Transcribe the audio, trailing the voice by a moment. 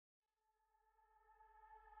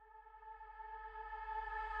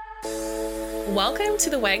Welcome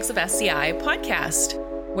to the WAGS of SCI podcast,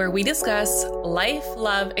 where we discuss life,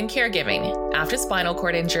 love, and caregiving after spinal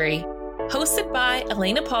cord injury. Hosted by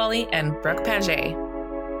Elena Pauly and Brooke Paget.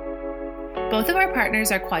 Both of our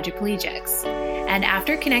partners are quadriplegics, and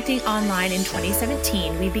after connecting online in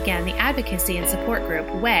 2017, we began the advocacy and support group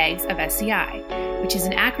WAGS of SCI, which is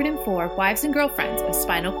an acronym for Wives and Girlfriends of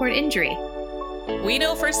Spinal Cord Injury. We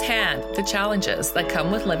know firsthand the challenges that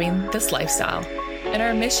come with living this lifestyle, and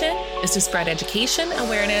our mission is to spread education,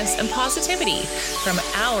 awareness, and positivity from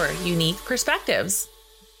our unique perspectives.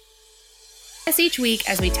 Each week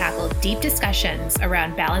as we tackle deep discussions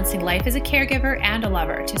around balancing life as a caregiver and a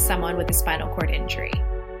lover to someone with a spinal cord injury.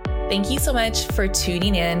 Thank you so much for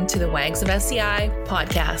tuning in to the WAGS of SCI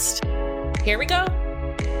podcast. Here we go.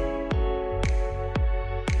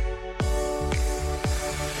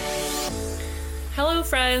 Hello,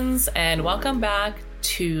 friends, and welcome back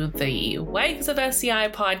to the WAGS of SCI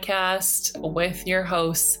podcast with your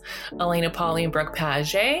hosts, Elena Pauly and Brooke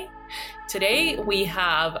Paget. Today, we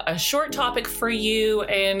have a short topic for you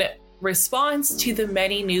in response to the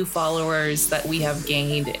many new followers that we have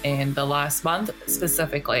gained in the last month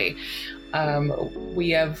specifically. We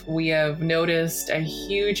have noticed a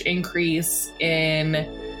huge increase in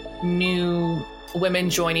new women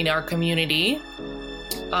joining our community,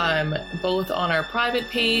 both on our private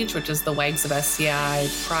page, which is the WAGS of SCI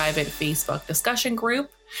private Facebook discussion group.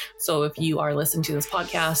 So if you are listening to this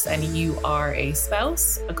podcast and you are a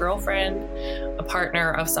spouse, a girlfriend, a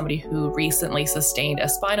partner of somebody who recently sustained a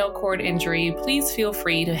spinal cord injury, please feel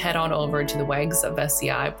free to head on over to the WAGS of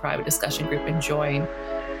SCI private discussion group and join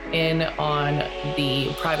in on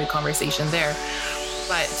the private conversation there.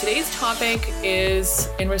 But today's topic is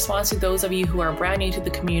in response to those of you who are brand new to the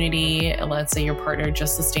community. Let's say your partner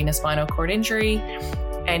just sustained a spinal cord injury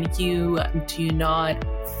and you do not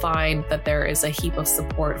find that there is a heap of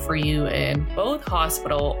support for you in both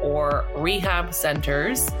hospital or rehab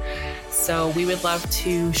centers. So we would love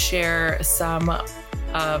to share some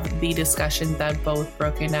of the discussion that both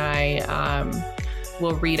Brooke and I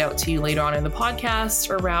will read out to you later on in the podcast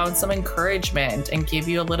around some encouragement and give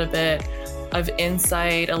you a little bit of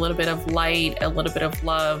insight, a little bit of light, a little bit of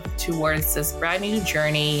love towards this brand new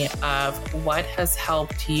journey of what has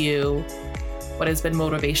helped you, what has been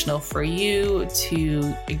motivational for you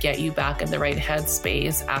to get you back in the right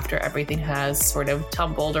headspace after everything has sort of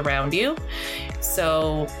tumbled around you.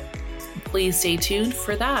 So please stay tuned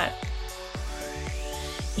for that.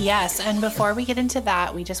 Yes, and before we get into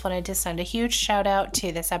that, we just wanted to send a huge shout out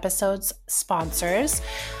to this episode's sponsors.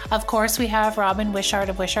 Of course, we have Robin Wishart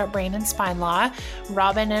of Wishart Brain and Spine Law.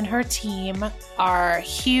 Robin and her team are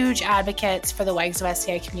huge advocates for the WAGS of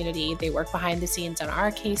SCI community. They work behind the scenes on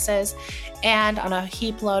our cases and on a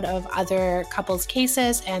heap load of other couples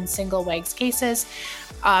cases and single WAGS cases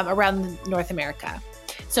around North America.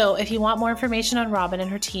 So if you want more information on Robin and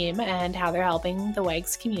her team and how they're helping the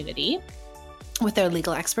WAGS community with their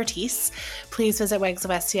legal expertise, please visit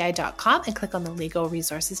wagsofsci.com and click on the Legal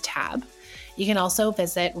Resources tab. You can also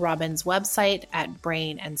visit Robin's website at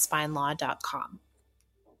brainandspinelaw.com.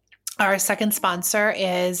 Our second sponsor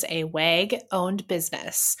is a WAG-owned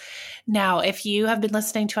business. Now, if you have been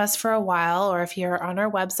listening to us for a while, or if you're on our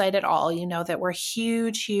website at all, you know that we're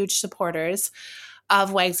huge, huge supporters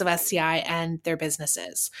of WAGS of SCI and their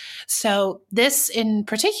businesses. So this in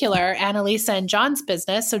particular, Annalisa and John's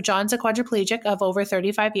business. So John's a quadriplegic of over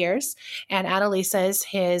 35 years, and Annalisa is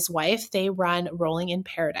his wife. They run Rolling in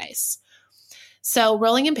Paradise. So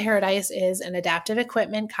Rolling in Paradise is an adaptive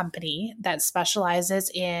equipment company that specializes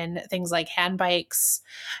in things like hand bikes,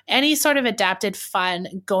 any sort of adapted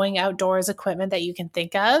fun going outdoors equipment that you can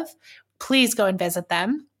think of. Please go and visit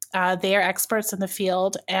them. They are experts in the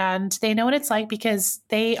field and they know what it's like because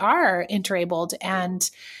they are interabled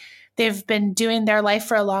and they've been doing their life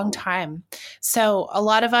for a long time. So a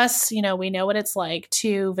lot of us, we know what it's like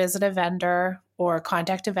to visit a vendor or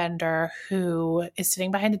contact a vendor who is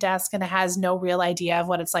sitting behind a desk and has no real idea of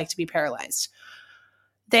what it's like to be paralyzed.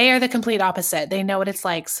 They are the complete opposite. They know what it's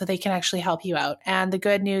like, so they can actually help you out. And the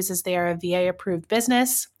good news is they are a VA-approved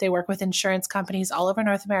business. They work with insurance companies all over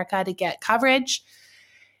North America to get coverage.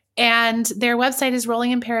 And their website is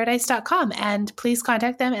rollinginparadise.com. And please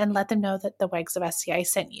contact them and let them know that the WAGS of SCI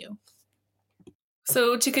sent you.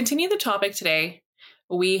 So to continue the topic today,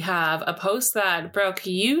 we have a post that, Brooke,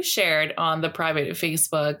 you shared on the private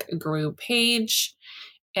Facebook group page.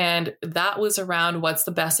 And that was around what's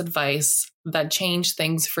the best advice that changed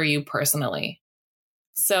things for you personally.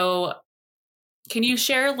 So Can you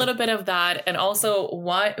share a little bit of that? And also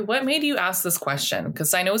what made you ask this question?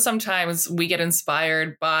 Because I know sometimes we get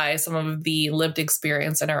inspired by some of the lived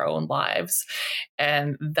experience in our own lives,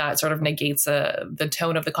 and that sort of negates the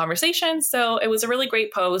tone of the conversation. So it was a really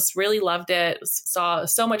great post, really loved it, saw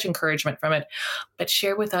so much encouragement from it. But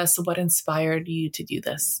share with us what inspired you to do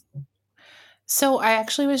this. So I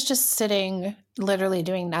actually was just sitting, literally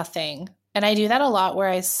doing nothing. And I do that a lot where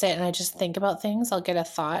I sit and I just think about things. I'll get a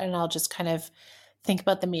thought and I'll just kind of think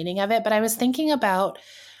about the meaning of it. But I was thinking about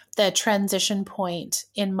the transition point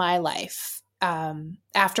in my life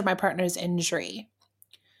after my partner's injury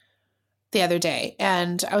the other day.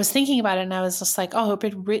 And I was thinking about it and I was just like, oh,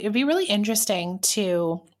 it'd be really interesting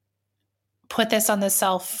to put this on the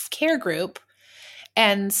self-care group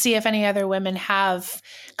and see if any other women have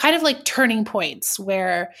kind of like turning points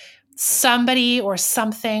where somebody or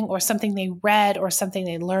something they read or something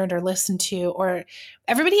they learned or listened to, or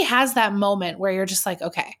everybody has that moment where you're just like,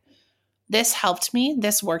 okay, this helped me.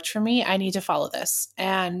 This worked for me. I need to follow this.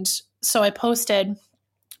 And so I posted,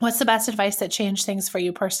 what's the best advice that changed things for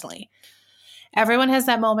you personally? Everyone has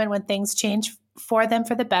that moment when things change for them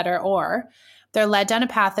for the better, or they're led down a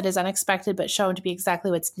path that is unexpected but shown to be exactly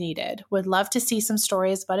what's needed. Would love to see some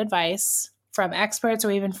stories about advice from experts or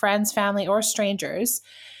even friends, family, or strangers,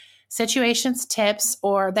 situations, tips,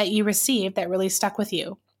 or that you received that really stuck with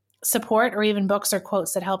you, support, or even books or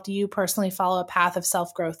quotes that helped you personally follow a path of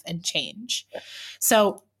self-growth and change.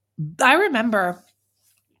 So I remember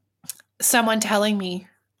someone telling me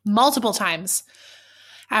multiple times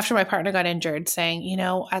after my partner got injured, saying, you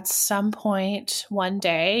know, at some point one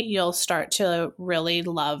day, you'll start to really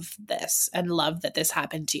love this and love that this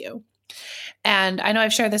happened to you. And I know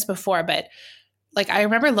I've shared this before, but like, I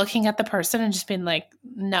remember looking at the person and just being like,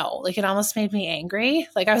 no, like it almost made me angry.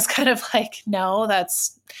 Like I was kind of like, no,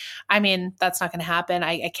 that's not going to happen.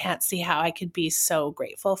 I can't see how I could be so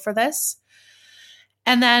grateful for this.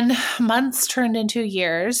 And then months turned into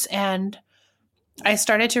years and I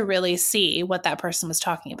started to really see what that person was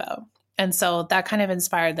talking about. And so that kind of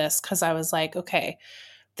inspired this because I was like, okay,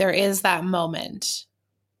 there is that moment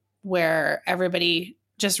where everybody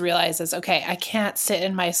just realizes, okay, I can't sit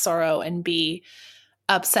in my sorrow and be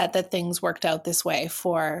upset that things worked out this way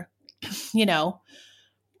for, you know,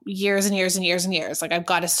 years and years and years and years. Like I've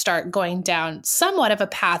got to start going down somewhat of a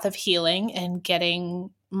path of healing and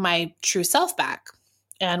getting my true self back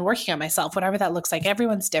and working on myself, whatever that looks like.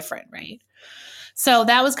 Everyone's different, right? So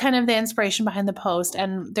that was kind of the inspiration behind the post.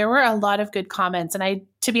 And there were a lot of good comments. And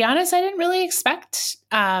to be honest, I didn't really expect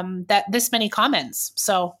that this many comments.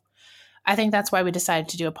 So I think that's why we decided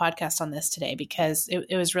to do a podcast on this today, because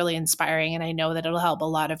it was really inspiring. And I know that it'll help a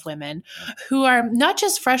lot of women who are not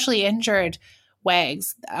just freshly injured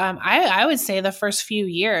WAGs. I would say the first few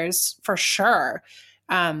years for sure,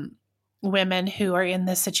 women who are in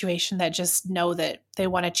this situation that just know that they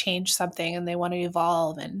want to change something and they want to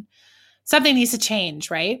evolve and something needs to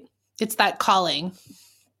change, right? It's that calling.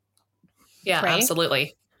 Yeah, right?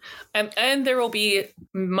 Absolutely. And there will be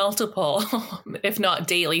multiple, if not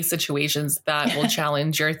daily, situations that will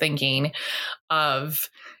challenge your thinking of,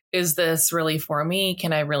 is this really for me?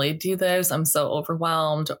 Can I really do this? I'm so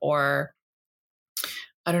overwhelmed, or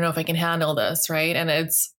I don't know if I can handle this, right? And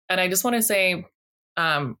I just want to say,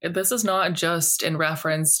 this is not just in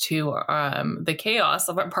reference to the chaos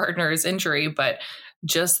of our partner's injury, but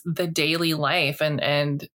just the daily life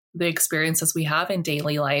and the experiences we have in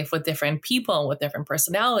daily life with different people, with different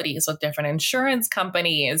personalities, with different insurance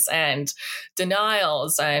companies and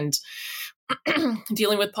denials and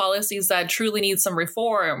dealing with policies that truly need some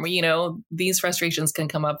reform. You know, these frustrations can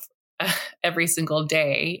come up every single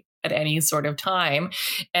day at any sort of time.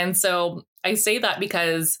 And so I say that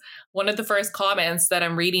because one of the first comments that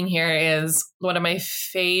I'm reading here is one of my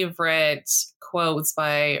favorite quotes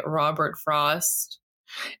by Robert Frost.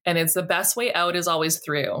 And it's, the best way out is always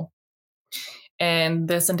through. And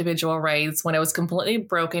this individual writes, when I was completely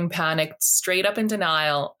broken, panicked, straight up in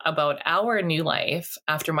denial about our new life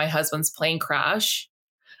after my husband's plane crash,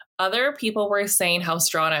 other people were saying how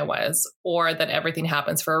strong I was, or that everything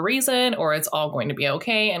happens for a reason, or it's all going to be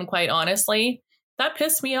okay. And quite honestly, that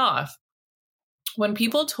pissed me off. When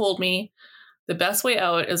people told me the best way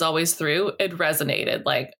out is always through, it resonated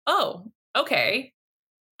like, oh, okay,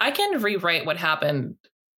 I can rewrite what happened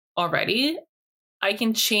already. I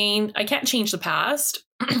can't change the past.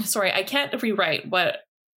 Sorry, I can't rewrite what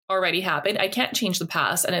already happened. I can't change the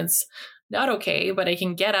past, and it's not okay, but I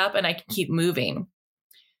can get up and I can keep moving.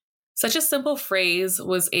 Such a simple phrase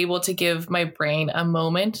was able to give my brain a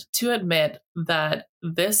moment to admit that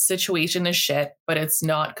this situation is shit, but it's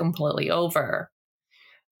not completely over.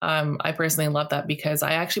 I personally love that because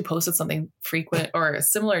I actually posted something frequent or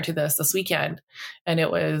similar to this weekend, and it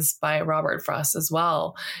was by Robert Frost as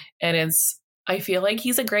well. And I feel like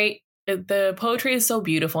he's the poetry is so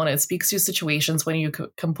beautiful, and it speaks to situations when you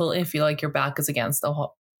completely feel like your back is against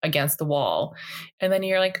the wall. And then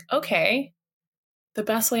you're like, okay, the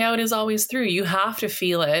best way out is always through. You have to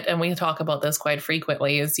feel it. And we talk about this quite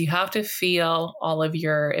frequently, is you have to feel all of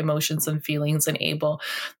your emotions and feelings and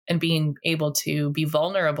being able to be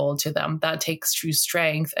vulnerable to them. That takes true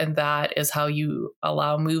strength. And that is how you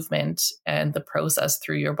allow movement and the process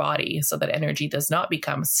through your body so that energy does not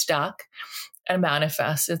become stuck and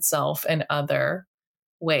manifest itself in other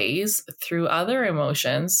ways through other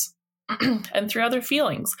emotions and through other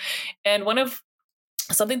feelings. And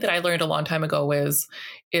something that I learned a long time ago was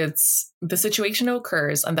it's the situation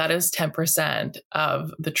occurs, and that is 10%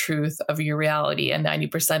 of the truth of your reality. And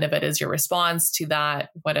 90% of it is your response to that,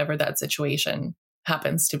 whatever that situation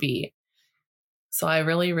happens to be. So I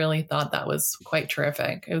really, really thought that was quite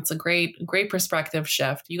terrific. It's a great, great perspective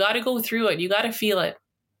shift. You got to go through it. You got to feel it,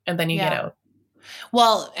 and then you get out.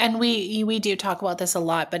 Well, and we do talk about this a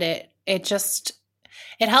lot, but it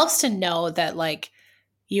helps to know that like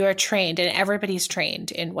you are trained, and everybody's trained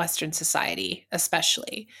in Western society,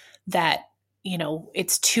 especially, that, you know,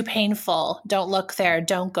 it's too painful. Don't look there.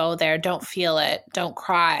 Don't go there. Don't feel it. Don't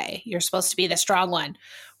cry. You're supposed to be the strong one.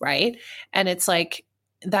 Right. And it's like,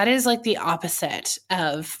 that is like the opposite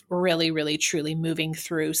of really, really, truly moving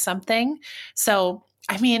through something. So,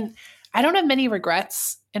 I mean, I don't have many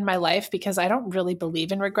regrets in my life because I don't really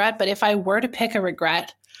believe in regret. But if I were to pick a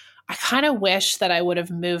regret, I kind of wish that I would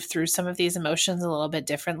have moved through some of these emotions a little bit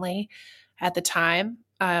differently at the time,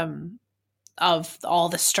 of all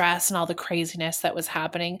the stress and all the craziness that was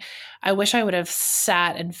happening. I wish I would have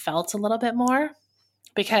sat and felt a little bit more,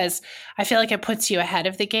 because I feel like it puts you ahead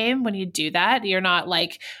of the game when you do that. You're not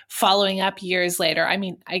like following up years later. I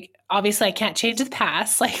mean, I can't change the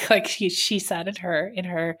past, like she said in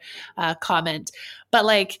her comment, but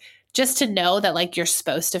like just to know that like you're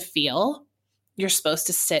supposed to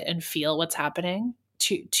sit and feel what's happening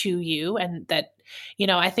to you. And that, you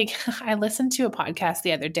know, I think I listened to a podcast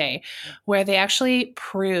the other day where they actually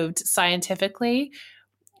proved scientifically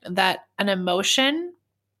that an emotion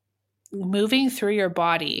moving through your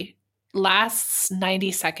body lasts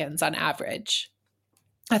 90 seconds on average.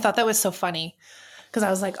 I thought that was so funny because I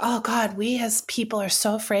was like, oh God, we as people are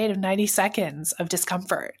so afraid of 90 seconds of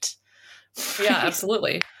discomfort. Yeah,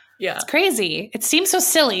 absolutely. Yeah. It's crazy. It seems so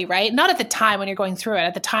silly, right? Not at the time when you're going through it.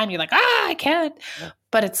 At the time, you're like, I can't.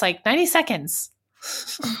 But it's like 90 seconds.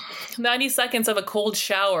 90 seconds of a cold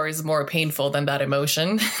shower is more painful than that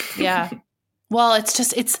emotion. Yeah. Well,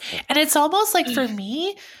 it's almost like for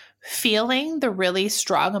me, feeling the really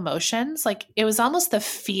strong emotions, like it was almost the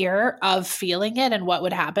fear of feeling it and what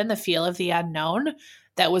would happen, the feel of the unknown,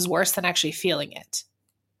 that was worse than actually feeling it.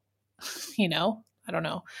 You know, I don't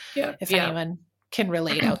know if anyone can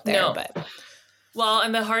relate out there. No. But well,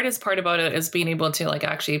 and the hardest part about it is being able to like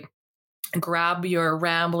actually grab your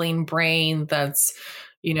rambling brain that's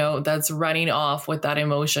running off with that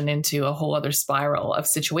emotion into a whole other spiral of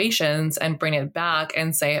situations and bring it back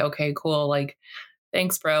and say, okay, cool. Like,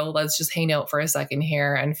 thanks, bro. Let's just hang out for a second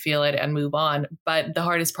here and feel it and move on. But the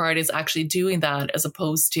hardest part is actually doing that, as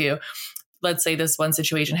opposed to, let's say this one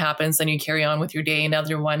situation happens, then you carry on with your day,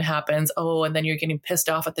 another one happens. Oh, and then you're getting pissed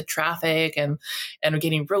off at the traffic and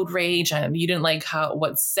getting road rage. And you didn't like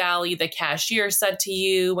what Sally, the cashier, said to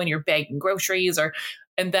you when you're bagging groceries,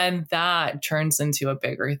 and then that turns into a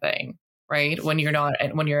bigger thing, right? When you're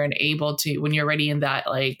already in that,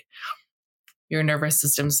 like, your nervous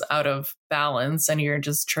system's out of balance and you're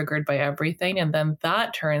just triggered by everything. And then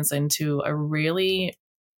that turns into a really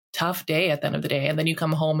tough day at the end of the day. And then you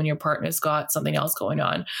come home and your partner's got something else going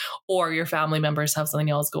on, or your family members have something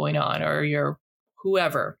else going on, or your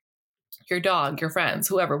whoever, your dog, your friends,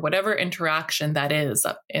 whoever, whatever interaction that is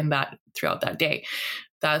in that throughout that day.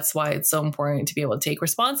 That's why it's so important to be able to take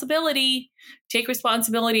responsibility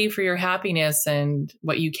for your happiness and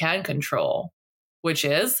what you can control, which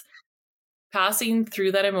is passing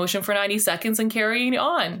through that emotion for 90 seconds and carrying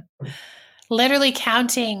on. Literally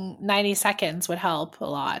counting 90 seconds would help a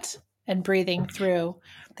lot, and breathing through.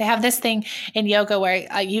 They have this thing in yoga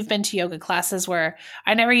where you've been to yoga classes where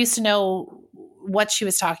I never used to know what she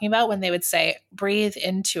was talking about when they would say, breathe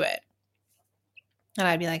into it. And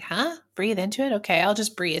I'd be like, huh? Breathe into it? Okay, I'll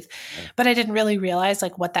just breathe. But I didn't really realize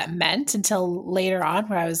like what that meant until later on,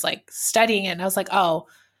 where I was like studying it and I was like, oh,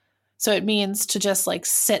 so it means to just like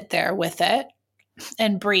sit there with it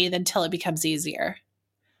and breathe until it becomes easier.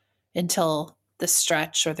 Until the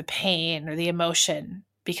stretch or the pain or the emotion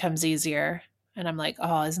becomes easier. And I'm like,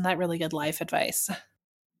 oh, isn't that really good life advice?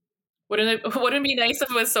 Wouldn't it be nice if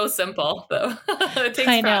it was so simple though? It takes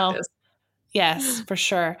I know. practice. Yes, for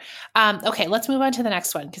sure. Okay, let's move on to the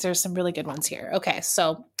next one because there's some really good ones here. Okay,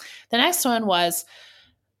 so the next one was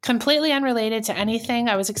completely unrelated to anything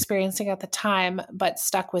I was experiencing at the time, but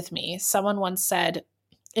stuck with me. Someone once said,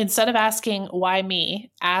 instead of asking why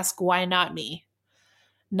me, ask why not me.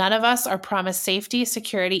 None of us are promised safety,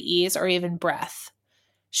 security, ease, or even breath.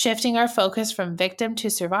 Shifting our focus from victim to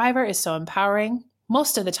survivor is so empowering.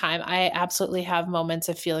 Most of the time, I absolutely have moments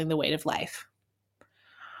of feeling the weight of life.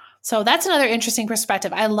 So that's another interesting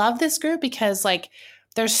perspective. I love this group because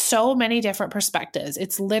there's so many different perspectives.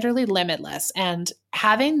 It's literally limitless. And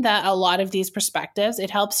having a lot of these perspectives,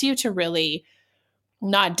 it helps you to really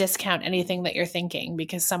not discount anything that you're thinking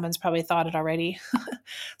because someone's probably thought it already.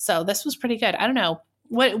 So this was pretty good. I don't know.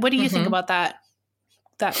 What do you think about that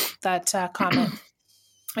comment?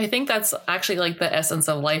 I think that's actually like the essence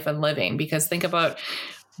of life and living, because think about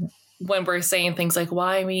when we're saying things like,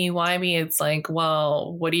 why me? Why me? It's like,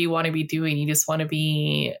 well, what do you want to be doing? You just want to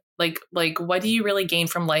be like, what do you really gain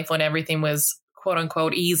from life when everything was quote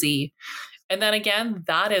unquote easy? And then again,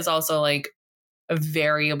 that is also like a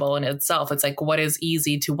variable in itself. It's like, what is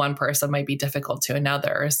easy to one person might be difficult to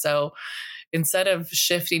another. So instead of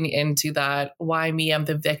shifting into that, why me? I'm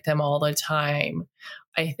the victim all the time.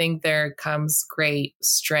 I think there comes great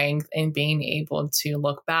strength in being able to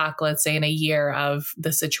look back, let's say in a year of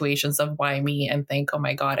the situations of why me, and think, oh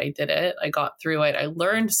my God, I did it. I got through it. I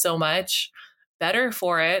learned so much, better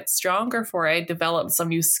for it, stronger for it, developed some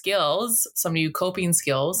new skills, some new coping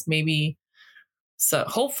skills, maybe. So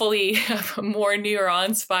hopefully more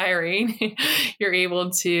neurons firing, you're able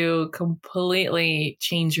to completely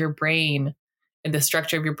change your brain and the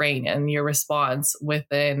structure of your brain and your response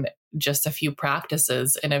within just a few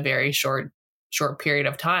practices in a very short period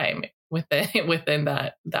of time within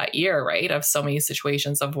that year, right? Of so many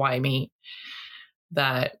situations of why me,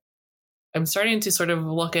 that I'm starting to sort of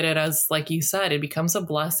look at it as, like you said, it becomes a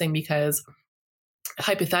blessing, because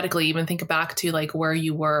hypothetically, even think back to like where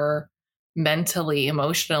you were mentally,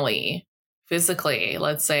 emotionally, physically,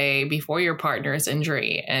 let's say before your partner's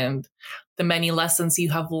injury, and the many lessons you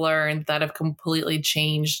have learned that have completely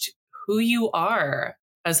changed who you are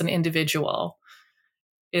as an individual.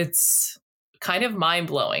 It's kind of mind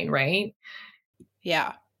blowing, right?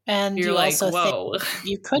 Yeah. And You're you like, also think whoa.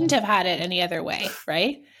 you couldn't have had it any other way,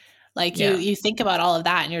 right? Like Yeah. you think about all of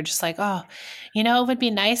that and you're just like, oh, it would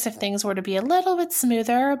be nice if things were to be a little bit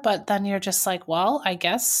smoother, but then you're just like, well, I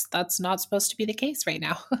guess that's not supposed to be the case right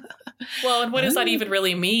now. Well, and what does that even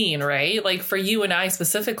really mean, right? Like for you and I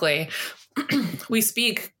specifically, we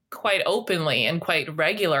speak quite openly and quite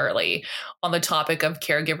regularly on the topic of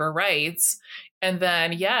caregiver rights. And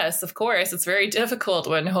then, yes, of course, it's very difficult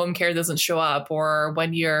when home care doesn't show up, or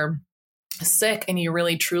when you're sick and you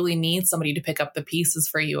really truly need somebody to pick up the pieces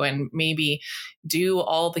for you and maybe do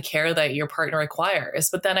all the care that your partner requires.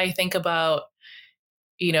 But then I think about,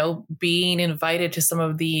 being invited to some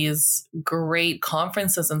of these great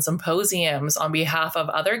conferences and symposiums on behalf of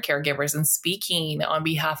other caregivers, and speaking on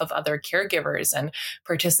behalf of other caregivers, and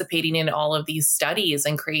participating in all of these studies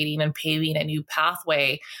and creating and paving a new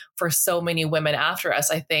pathway for so many women after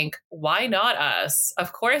us. I think, why not us?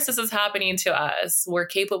 Of course, this is happening to us. We're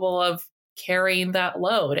capable of carrying that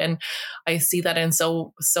load. And I see that in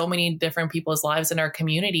so many different people's lives in our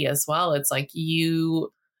community as well. It's like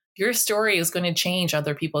your story is going to change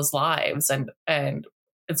other people's lives, and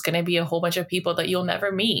it's going to be a whole bunch of people that you'll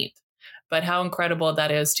never meet. But how incredible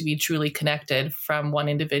that is to be truly connected from one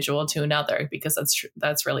individual to another, because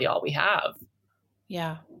that's really all we have.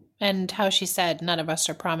 Yeah. And how she said, none of us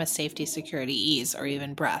are promised safety, security, ease, or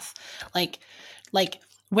even breath. Like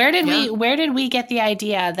where did we get the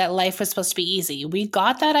idea that life was supposed to be easy? We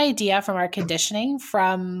got that idea from our conditioning,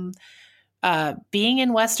 from being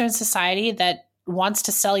in Western society that wants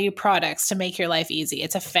to sell you products to make your life easy.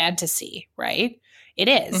 It's a fantasy, right? It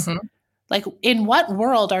is. Mm-hmm. Like, in what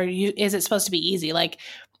world is it supposed to be easy? Like,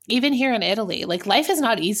 even here in Italy, like, life is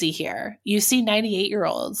not easy here. You see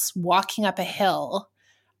 98-year-olds walking up a hill,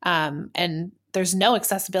 and there's no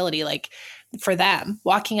accessibility, like, for them,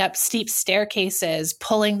 walking up steep staircases,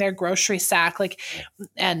 pulling their grocery sack, like,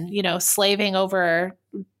 and, slaving over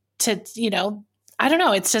to, I don't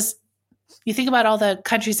know. It's just, you think about all the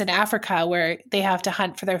countries in Africa where they have to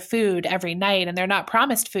hunt for their food every night and they're not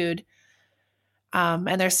promised food.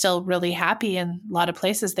 And they're still really happy in a lot of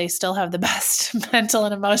places. They still have the best mental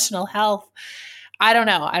and emotional health. I don't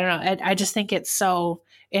know. I just think it's so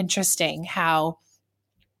interesting how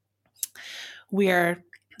we're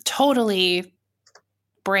totally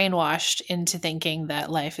brainwashed into thinking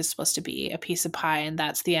that life is supposed to be a piece of pie and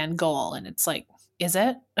that's the end goal. And it's like, is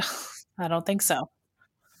it? I don't think so.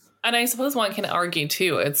 And I suppose one can argue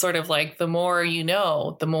too. It's sort of like the more you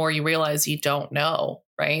know, the more you realize you don't know,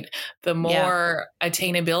 right? The more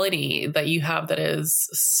attainability that you have that is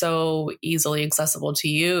so easily accessible to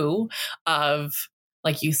you of,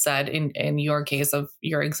 like you said, in your case of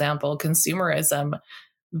your example, consumerism,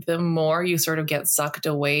 the more you sort of get sucked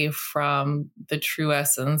away from the true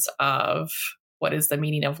essence of what is the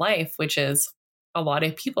meaning of life, which is a lot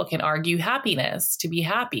of people can argue happiness, to be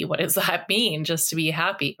happy. What does that mean? Just to be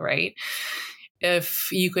happy, right? If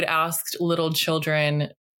you could ask little children,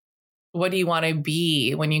 what do you want to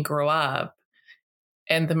be when you grow up?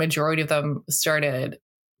 And the majority of them started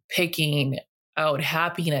picking out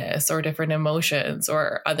happiness or different emotions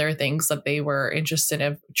or other things that they were interested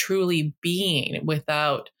in truly being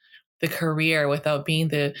without the career, without being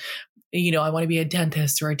the, I want to be a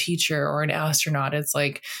dentist or a teacher or an astronaut. It's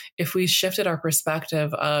like, if we shifted our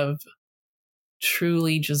perspective of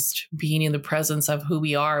truly just being in the presence of who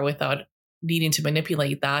we are without needing to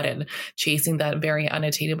manipulate that and chasing that very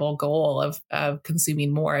unattainable goal of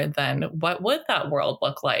consuming more, then what would that world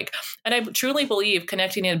look like? And I truly believe,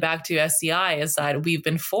 connecting it back to SCI, is that we've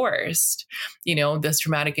been forced, this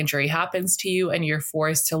traumatic injury happens to you and you're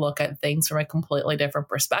forced to look at things from a completely different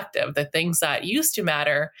perspective. The things that used to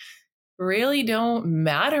matter really don't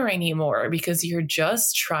matter anymore because you're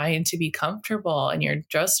just trying to be comfortable and you're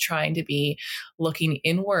just trying to be looking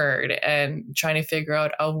inward and trying to figure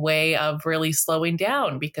out a way of really slowing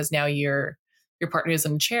down, because now your partner's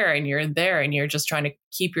in a chair and you're there and you're just trying to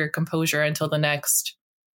keep your composure until the next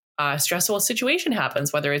stressful situation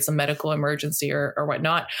happens, whether it's a medical emergency or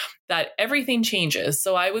whatnot, that everything changes.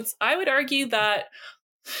 So I would argue that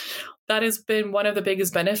has been one of the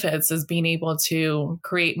biggest benefits, is being able to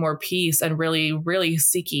create more peace and really, really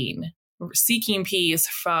seeking peace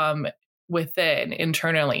from within,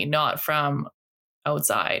 internally, not from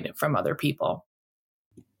outside, from other people.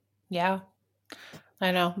 Yeah,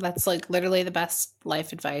 I know. That's like literally the best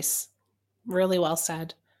life advice. Really well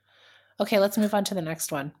said. Okay, let's move on to the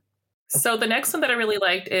next one. So the next one that I really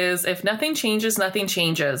liked is, if nothing changes, nothing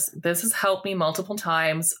changes. This has helped me multiple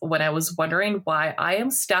times when I was wondering why I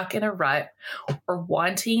am stuck in a rut or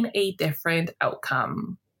wanting a different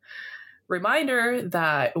outcome. Reminder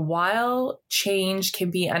that while change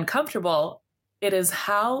can be uncomfortable, it is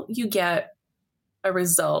how you get a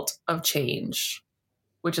result of change,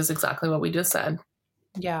 which is exactly what we just said.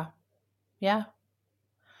 Yeah. Yeah.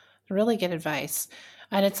 Really good advice.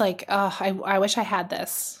 And it's like, I wish I had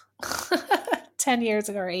this 10 years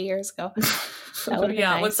ago or 8 years ago.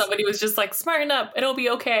 Nice. When somebody was just like, smarten up, it'll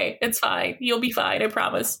be okay. It's fine. You'll be fine. I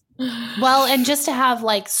promise. Well, and just to have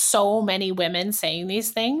like so many women saying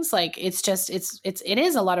these things, like it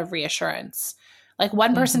is a lot of reassurance. Like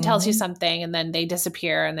one person tells you something and then they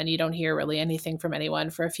disappear and then you don't hear really anything from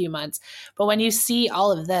anyone for a few months. But when you see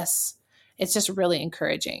all of this, it's just really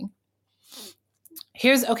encouraging.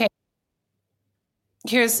 Here's the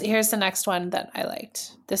next one that I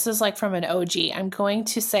liked. This is like from an OG. I'm going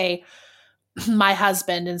to say my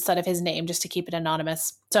husband instead of his name just to keep it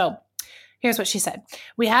anonymous. So here's what she said.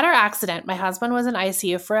 We had our accident. My husband was in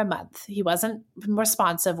ICU for a month. He wasn't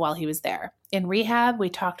responsive while he was there. In rehab, we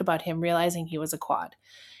talked about him realizing he was a quad.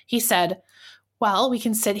 He said, well, we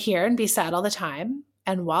can sit here and be sad all the time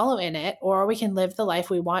and wallow in it, or we can live the life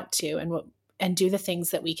we want to and do the things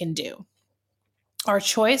that we can do. Our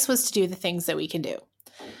choice was to do the things that we can do.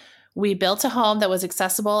 We built a home that was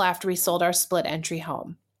accessible after we sold our split entry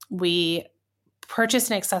home. We purchased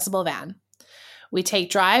an accessible van. We take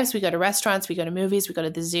drives, we go to restaurants, we go to movies, we go to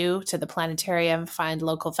the zoo, to the planetarium, find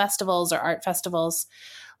local festivals or art festivals,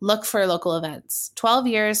 look for local events. 12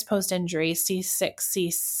 years post-injury, C6,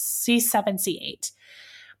 C7, C8.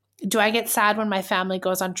 Do I get sad when my family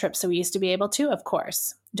goes on trips that we used to be able to? Of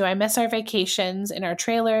course. Do I miss our vacations in our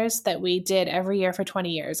trailers that we did every year for 20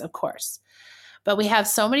 years? Of course. But we have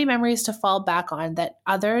so many memories to fall back on that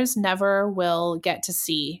others never will get to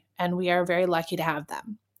see, and we are very lucky to have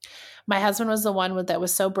them. My husband was the one that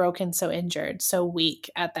was so broken, so injured, so weak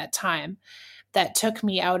at that time, that took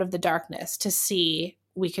me out of the darkness to see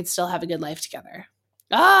we could still have a good life together.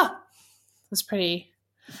 It was pretty.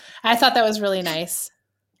 I thought that was really nice.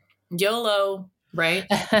 YOLO, right?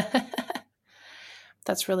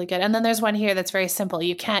 That's really good. And then there's one here that's very simple.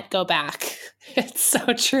 You can't go back. It's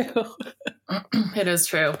so true. It is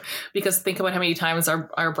true, because think about how many times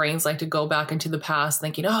our brains like to go back into the past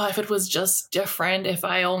thinking, oh, if it was just different, if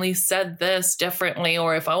I only said this differently,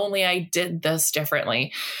 or if only I did this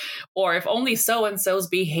differently, or if only so-and-so's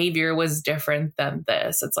behavior was different than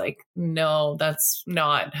this. It's like, no, that's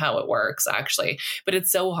not how it works, actually. But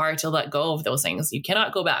it's so hard to let go of those things. You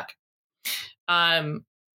cannot go back.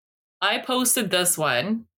 I posted this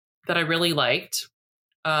one that I really liked.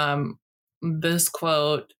 This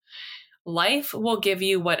quote: life will give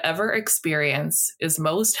you whatever experience is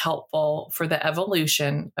most helpful for the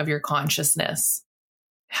evolution of your consciousness.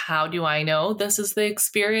 How do I know this is the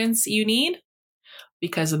experience you need?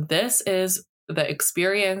 Because this is the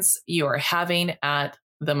experience you are having at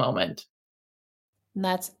the moment.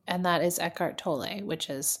 And that is Eckhart Tolle, which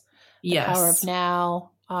is The Yes. Power of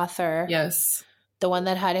Now author. Yes. The one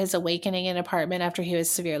that had his awakening in an apartment after he was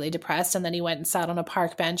severely depressed. And then he went and sat on a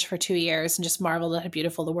park bench for 2 years and just marveled at how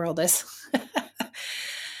beautiful the world is.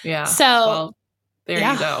 Yeah. So well, there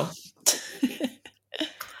you go.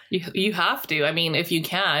 You have to. I mean, if you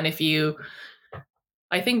can, I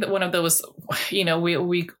think that one of those,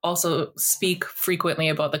 we also speak frequently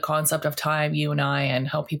about the concept of time, you and I, and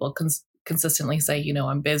how people consistently say,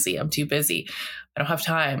 I'm busy. I'm too busy. I don't have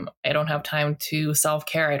time. I don't have time to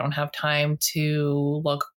self-care. I don't have time to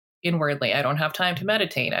look inwardly. I don't have time to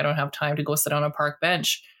meditate. I don't have time to go sit on a park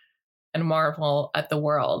bench and marvel at the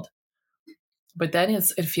world. But then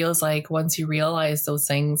it feels like once you realize those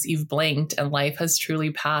things, you've blinked and life has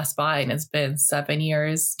truly passed by, and it's been 7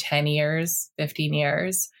 years, 10 years, 15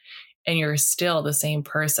 years, and you're still the same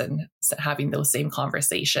person having those same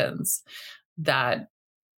conversations. That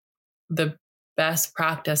the best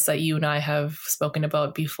practice that you and I have spoken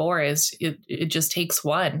about before is it just takes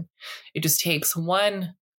one. It just takes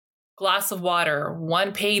one glass of water,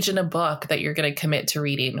 one page in a book that you're going to commit to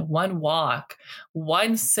reading, one walk,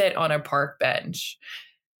 one sit on a park bench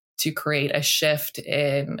to create a shift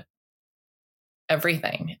in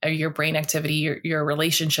everything, your brain activity, your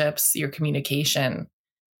relationships, your communication,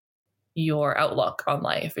 your outlook on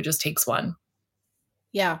life. It just takes one.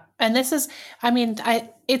 Yeah. And this is,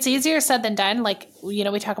 it's easier said than done. Like, we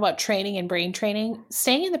talk about training and brain training.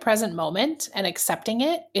 Staying in the present moment and accepting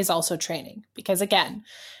it is also training, because again,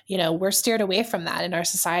 we're steered away from that in our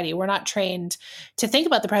society. We're not trained to think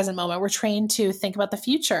about the present moment. We're trained to think about the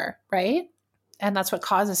future, right? And that's what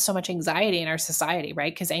causes so much anxiety in our society,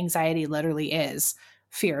 right? Because anxiety literally is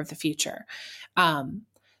fear of the future.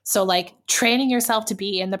 So like training yourself to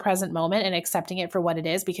be in the present moment and accepting it for what it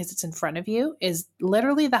is because it's in front of you is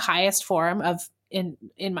literally the highest form of, in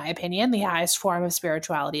my opinion, the highest form of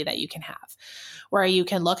spirituality that you can have, where you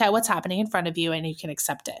can look at what's happening in front of you and you can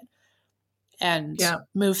accept it and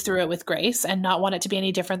move through it with grace and not want it to be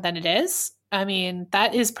any different than it is. I mean,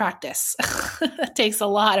 that is practice. It takes a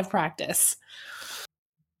lot of practice.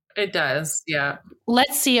 It does. Yeah.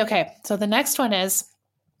 Let's see. Okay. So the next one is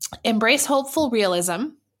embrace hopeful realism,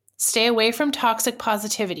 stay away from toxic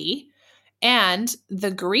positivity, and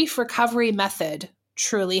the grief recovery method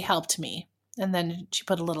truly helped me. And then she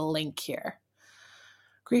put a little link here.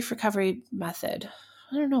 Grief recovery method.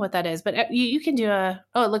 I don't know what that is, but you can do it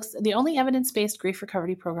looks the only evidence-based grief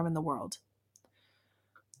recovery program in the world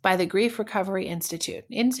by the Grief Recovery Institute.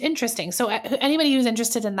 Interesting. So anybody who's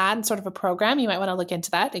interested in that and sort of a program, you might want to look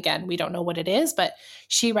into that. Again, we don't know what it is, but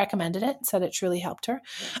she recommended it, said it truly helped her.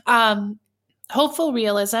 Hopeful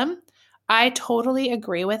realism. I totally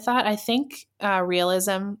agree with that. I think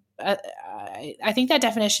realism, I think that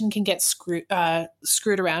definition can get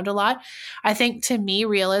screwed around a lot. I think to me,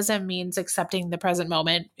 realism means accepting the present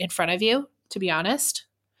moment in front of you, to be honest,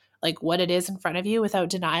 like what it is in front of you without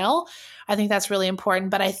denial. I think that's really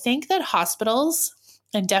important. But I think that hospitals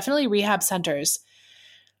and definitely rehab centers,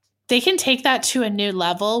 they can take that to a new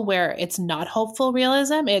level where it's not hopeful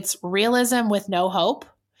realism. It's realism with no hope.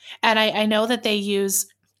 And I know that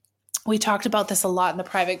we talked about this a lot in the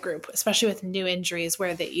private group, especially with new injuries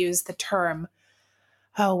where they use the term,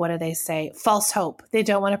 what do they say? False hope. They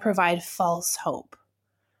don't want to provide false hope.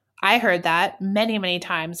 I heard that many, many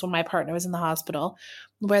times when my partner was in the hospital,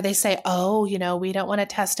 where they say, we don't want to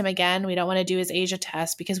test him again. We don't want to do his ASIA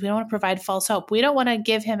test because we don't want to provide false hope. We don't want to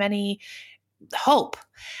give him any hope.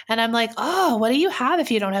 And I'm like, what do you have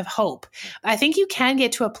if you don't have hope? I think you can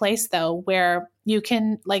get to a place though, where you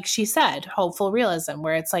can, like she said, hopeful realism,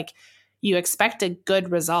 where it's like you expect a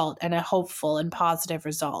good result and a hopeful and positive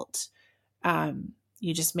result.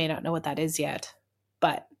 You just may not know what that is yet,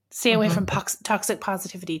 but stay away from toxic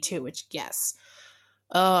positivity too, which yes.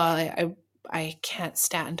 I can't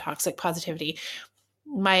stand toxic positivity.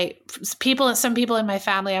 Some people in my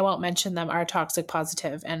family, I won't mention them, are toxic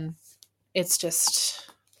positive. And it's just,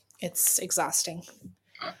 It's exhausting.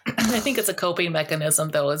 I think it's a coping mechanism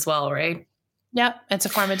though as well, right? Yeah, it's a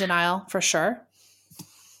form of denial for sure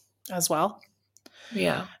as well.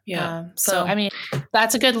 Yeah. So I mean,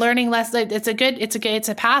 that's a good learning lesson. It's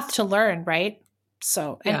a path to learn, right?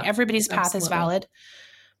 So, and everybody's path is valid.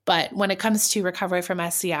 But when it comes to recovery from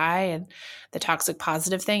SCI and the toxic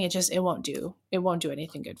positive thing, it won't do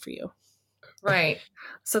anything good for you. Right.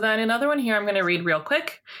 So then another one here I'm going to read real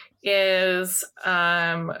quick is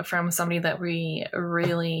from somebody that we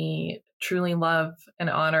really truly love and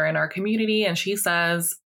honor in our community. And she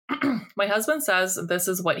says, my husband says this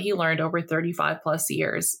is what he learned over 35 plus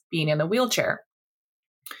years being in a wheelchair.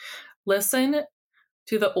 Listen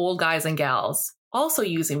to the old guys and gals also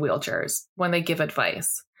using wheelchairs when they give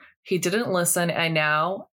advice. He didn't listen, and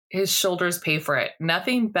now his shoulders pay for it.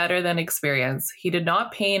 Nothing better than experience. He did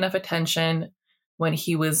not pay enough attention when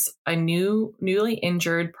he was a newly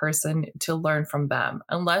injured person to learn from them.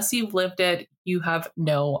 Unless you've lived it, you have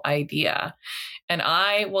no idea. And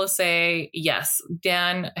I will say, yes,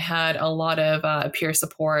 Dan had a lot of peer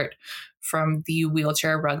support from the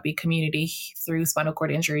wheelchair rugby community through Spinal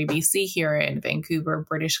Cord Injury BC here in Vancouver,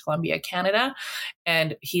 British Columbia, Canada.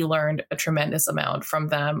 And he learned a tremendous amount from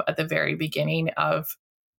them at the very beginning of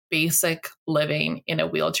basic living in a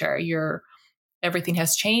wheelchair. Everything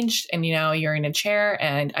has changed and now you're in a chair.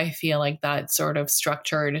 And I feel like that sort of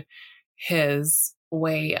structured his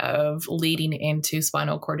way of leading into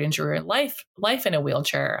spinal cord injury and life in a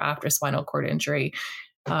wheelchair after spinal cord injury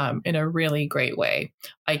in a really great way.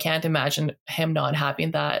 I can't imagine him not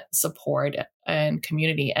having that support and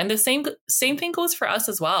community. And the same thing goes for us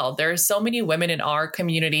as well. There are so many women in our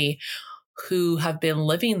community who have been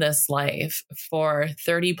living this life for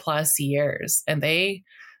 30 plus years, and they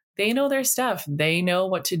know their stuff. They know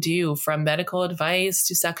what to do, from medical advice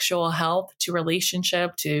to sexual health to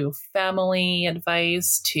relationship to family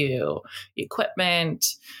advice to equipment.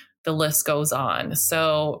 The list goes on.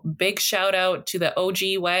 So big shout out to the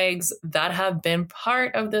OG WAGs that have been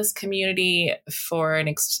part of this community for an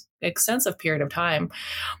extensive period of time,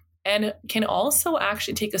 and can also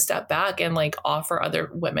actually take a step back and like offer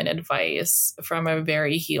other women advice from a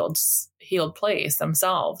very healed place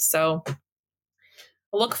themselves. So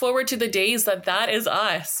look forward to the days that is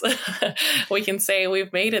us. We can say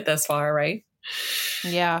we've made it this far, right?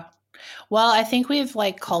 Yeah. Well, I think we've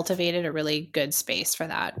like cultivated a really good space for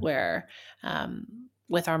that, where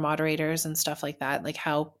with our moderators and stuff like that, like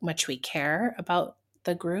how much we care about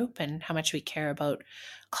the group and how much we care about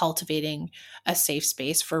cultivating a safe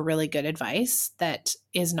space for really good advice that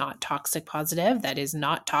is not toxic positive, that is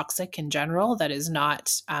not toxic in general, that is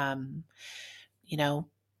not,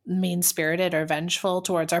 mean-spirited or vengeful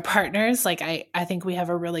towards our partners. Like I think we have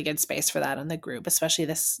a really good space for that in the group, especially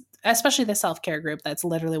the self-care group. That's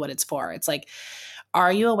literally what it's for. It's like,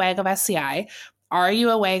 are you a WAG of SCI? Are you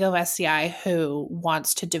a WAG of SCI who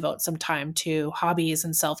wants to devote some time to hobbies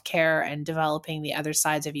and self-care and developing the other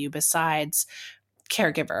sides of you besides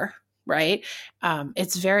caregiver, right?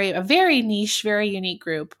 It's a very niche, very unique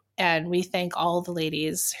group. And we thank all the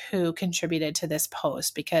ladies who contributed to this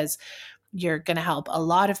post, because you're going to help a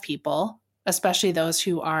lot of people, especially those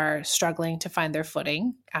who are struggling to find their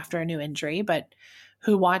footing after a new injury, but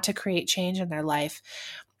who want to create change in their life.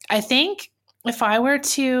 I think if I were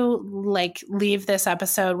to like leave this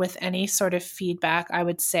episode with any sort of feedback, I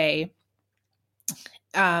would say,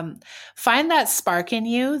 find that spark in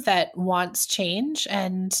you that wants change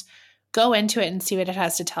and go into it and see what it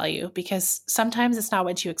has to tell you, because sometimes it's not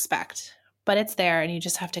what you expect, but it's there, and you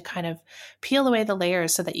just have to kind of peel away the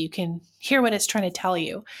layers so that you can hear what it's trying to tell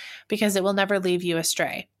you, because it will never leave you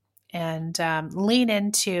astray. And lean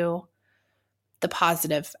into the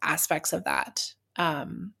positive aspects of that.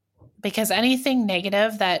 Because anything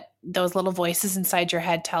negative that those little voices inside your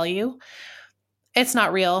head tell you, it's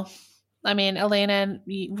not real. I mean, Elena,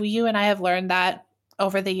 you and I have learned that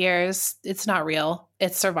over the years. It's not real.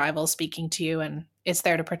 It's survival speaking to you, and it's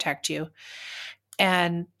there to protect you.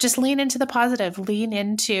 And just lean into the positive, lean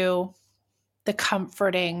into the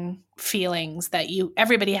comforting feelings that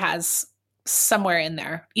everybody has somewhere in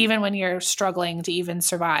there. Even when you're struggling to even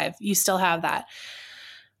survive, you still have that.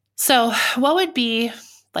 So what would be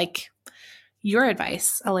like your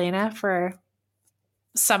advice, Elena, for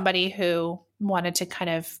somebody who wanted to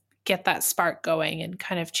kind of get that spark going and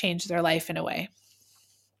kind of change their life in a way?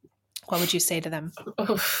 What would you say to them?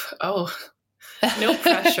 Oh, no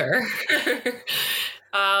pressure.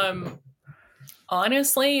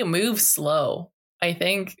 Honestly, move slow. I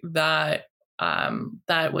think that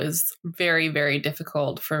that was very, very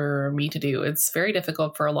difficult for me to do. It's very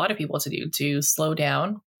difficult for a lot of people to do, to slow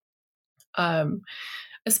down.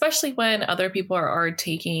 especially when other people are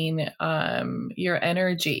taking your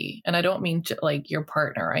energy. And I don't mean like your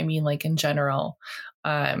partner, I mean like in general.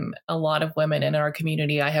 A lot of women in our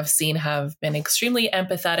community I have seen have been extremely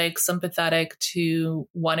empathetic, sympathetic to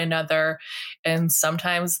one another. And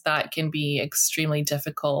sometimes that can be extremely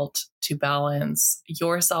difficult to balance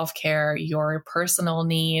your self-care, your personal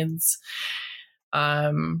needs,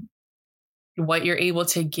 what you're able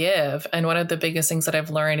to give. And one of the biggest things that I've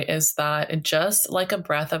learned is that just like a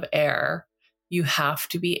breath of air, you have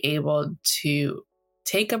to be able to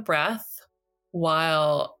take a breath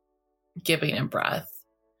while giving a breath.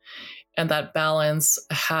 And that balance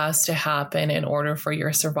has to happen in order for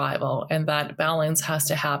your survival. And that balance has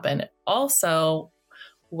to happen also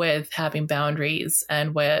with having boundaries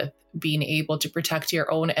and with being able to protect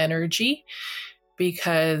your own energy,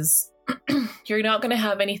 because you're not going to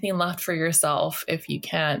have anything left for yourself if you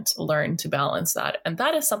can't learn to balance that. And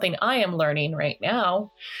that is something I am learning right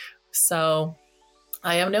now. So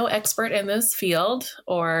I am no expert in this field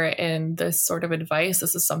or in this sort of advice.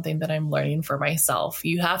 This is something that I'm learning for myself.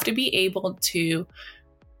 You have to be able to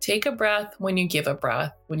take a breath when you give a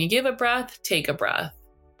breath. When you give a breath, take a breath.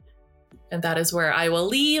 And that is where I will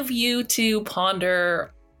leave you to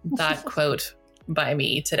ponder that quote by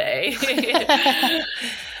me today.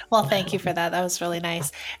 Well, thank you for that. That was really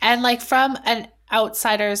nice. And like from an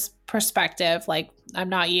outsider's perspective, like I'm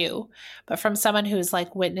not you, but from someone who's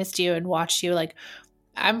like witnessed you and watched you, like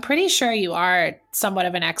I'm pretty sure you are somewhat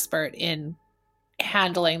of an expert in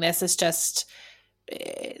handling this. It's just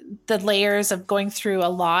the layers of going through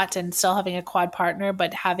a lot and still having a quad partner,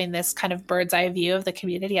 but having this kind of bird's eye view of the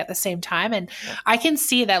community at the same time. And I can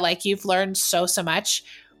see that like you've learned so much,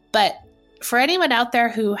 but for anyone out there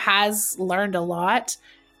who has learned a lot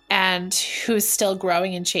and who's still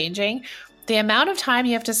growing and changing, the amount of time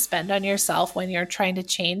you have to spend on yourself when you're trying to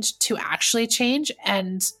change to actually change,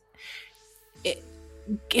 and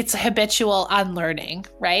it's habitual unlearning,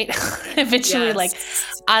 right? Habitually, Yes. like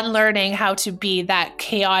unlearning how to be that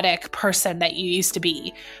chaotic person that you used to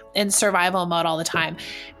be in survival mode all the time.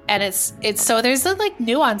 And it's so there's a like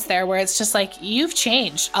nuance there where it's just like you've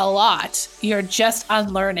changed a lot. You're just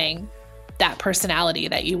unlearning that personality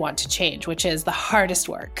that you want to change, which is the hardest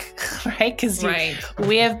work, right? Because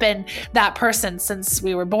we have been that person since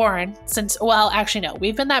we were born.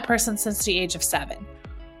 We've been that person since the age of 7.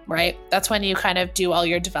 Right? That's when you kind of do all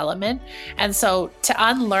your development. And so to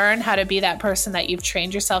unlearn how to be that person that you've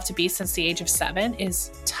trained yourself to be since the age of 7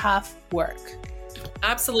 is tough work.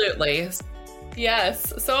 Absolutely.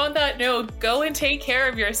 Yes. So on that note, go and take care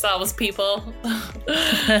of yourselves, people.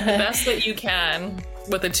 The best that you can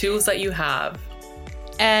with the tools that you have.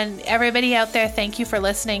 And everybody out there, thank you for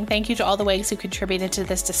listening. Thank you to all the WAGs who contributed to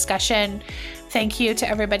this discussion. Thank you to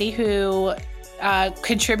everybody who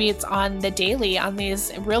contributes on the daily on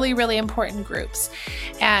these really, really important groups.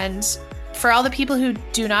 And for all the people who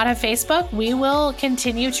do not have Facebook, we will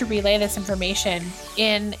continue to relay this information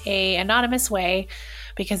in an anonymous way,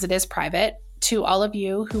 because it is private, to all of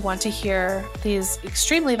you who want to hear these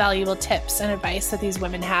extremely valuable tips and advice that these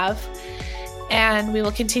women have. And we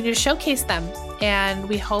will continue to showcase them. And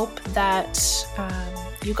we hope that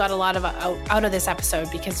you got a lot of out of this episode,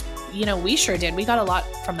 because, we sure did. We got a lot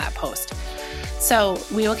from that post. So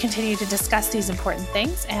we will continue to discuss these important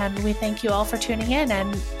things, and we thank you all for tuning in.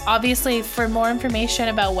 And obviously, for more information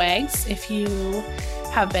about WAGS, if you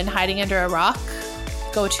have been hiding under a rock,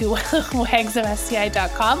 go to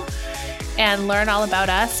wagsofsci.com and learn all about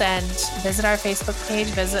us, and visit our Facebook page,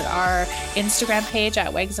 visit our Instagram page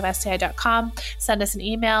at wagsofsci.com, send us an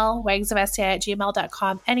email,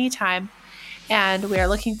 wagsofsci@gmail.com anytime. And we are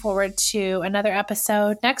looking forward to another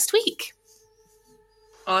episode next week.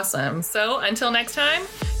 Awesome. So until next time,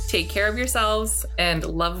 take care of yourselves and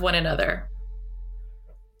love one another.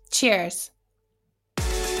 Cheers.